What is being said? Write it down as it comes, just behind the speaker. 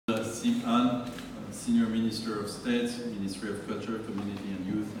Sim An, Senior Minister of State, Ministry of Culture, Community and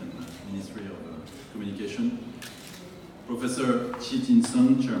Youth, and Ministry of Communication. Professor Chi Tin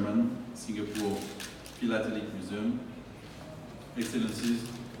Sung, Chairman, Singapore Philatelic Museum. Excellencies,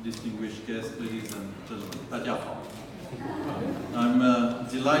 distinguished guests, ladies and gentlemen. I'm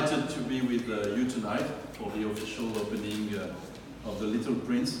delighted to be with you tonight for the official opening of the Little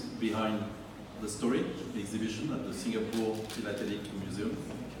Prince Behind the Story exhibition at the Singapore Philatelic Museum.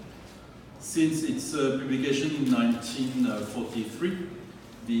 Since its publication in 1943,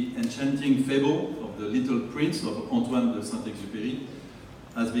 the enchanting fable of the Little Prince of Antoine de Saint-Exupéry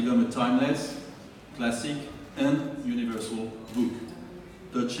has become a timeless, classic, and universal book,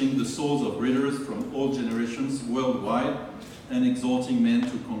 touching the souls of readers from all generations worldwide and exhorting men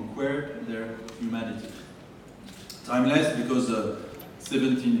to conquer their humanity. Timeless because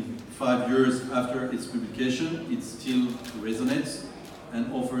 75 years after its publication, it still resonates and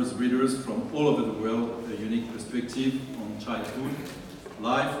offers readers from all over the world a unique perspective on childhood,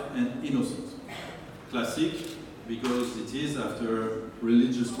 life, and innocence. Classic because it is, after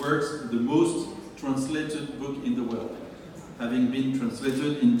religious works, the most translated book in the world, having been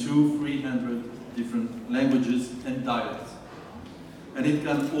translated into 300 different languages and dialects. And it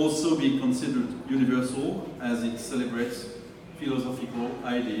can also be considered universal as it celebrates philosophical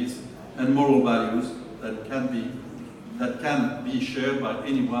ideas and moral values that can be shared by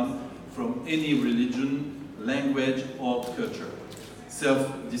anyone from any religion, language, or culture.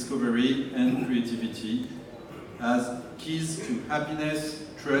 Self-discovery and creativity as keys to happiness,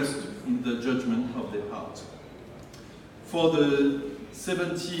 trust in the judgment of the heart. For the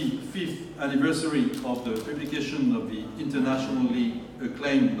 75th anniversary of the publication of the internationally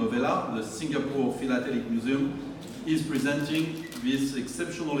acclaimed novella, the Singapore Philatelic Museum is presenting this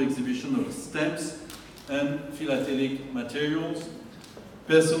exceptional exhibition of stamps and philatelic materials,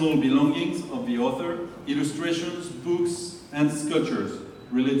 personal belongings of the author, illustrations, books, and sculptures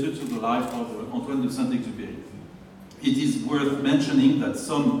related to the life of Antoine de Saint-Exupéry. It is worth mentioning that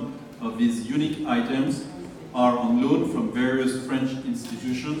some of these unique items are on loan from various French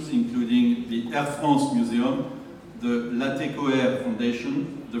institutions, including the Air France Museum, the La Découvrez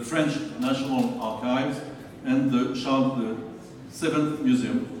Foundation, the French National Archives, and the Charles VII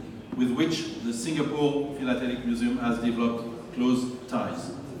Museum, with which the Singapore Philatelic Museum has developed close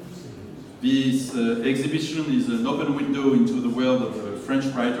ties. This exhibition is an open window into the world of a French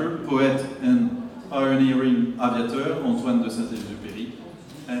writer, poet, and pioneering aviator, Antoine de Saint-Exupéry,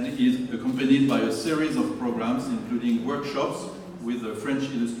 and is accompanied by a series of programs, including workshops with the French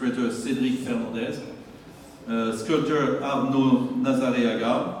illustrator Cédric Fernandez, sculptor Arnaud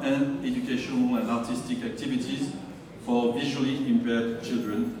Nazareaga, and educational and artistic activities for visually impaired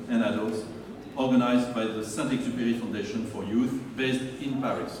children and adults, organized by the Saint-Exupéry Foundation for Youth, based in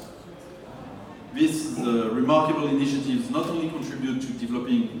Paris. These remarkable initiatives not only contribute to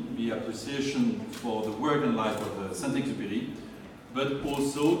developing the appreciation for the work and life of Saint-Exupéry, but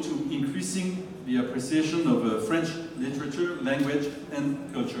also to increasing the appreciation of French literature, language,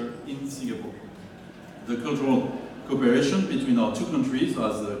 and culture in Singapore. The cultural cooperation between our two countries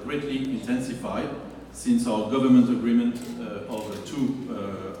has greatly intensified since our government agreement of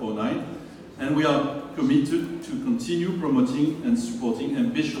 2009, and we are committed to continue promoting and supporting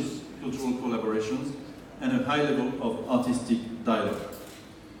ambitious cultural collaborations and a high level of artistic dialogue.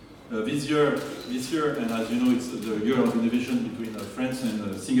 This year, and as you know, it's the year of innovation between France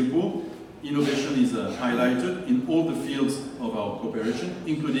and Singapore. Innovation is highlighted in all the fields of our cooperation,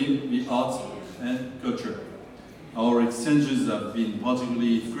 including the arts and culture. Our exchanges have been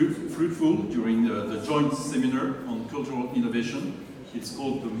particularly fruitful during the joint seminar on cultural innovation. It's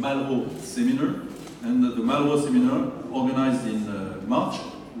called the Malraux Seminar, and the Malraux Seminar, organized in March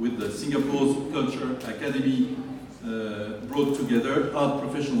with the Singapore's Culture Academy, brought together art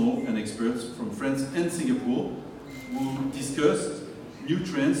professionals and experts from France and Singapore who discussed new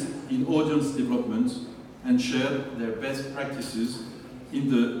trends in audience development and shared their best practices in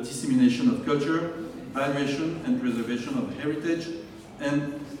the dissemination of culture, valuation and preservation of heritage,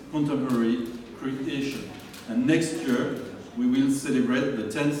 and contemporary creation. And next year, we will celebrate the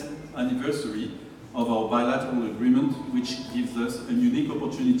 10th anniversary of our bilateral agreement, which gives us a unique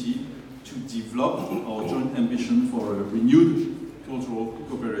opportunity to develop our joint ambition for a renewed cultural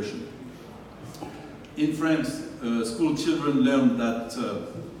cooperation. In France, school children learn that,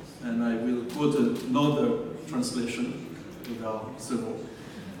 and I will quote another translation, there are several,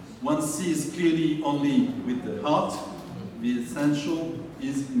 one sees clearly only with the heart, the essential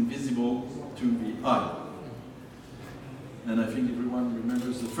is invisible to the eye. And I think everyone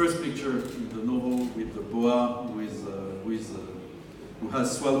remembers the first picture in the novel with the boa who is who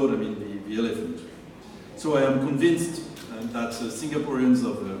has swallowed, the elephant. So I am convinced that Singaporeans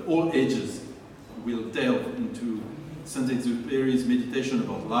of all ages will delve into Saint-Exupéry's meditation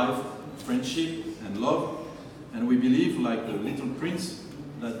about life, friendship, and love. And we believe, like the Little Prince,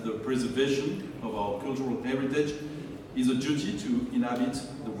 that the preservation of our cultural heritage is a duty to inhabit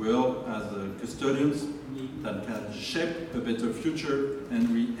the world as custodians that can shape a better future and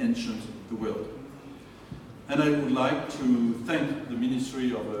re-enchant the world. And I would like to thank the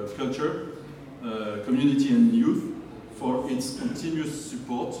Ministry of Culture, Community and Youth for its continuous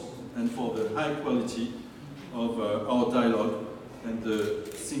support and for the high quality of our dialogue, and the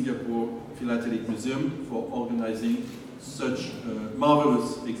Singapore Philatelic Museum for organizing such a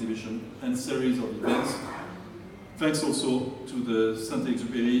marvelous exhibition and series of events. Thanks also to the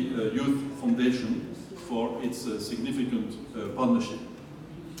Saint-Exupéry Youth Foundation for its significant partnership.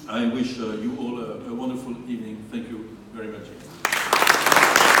 I wish you all a wonderful evening. Thank you very much.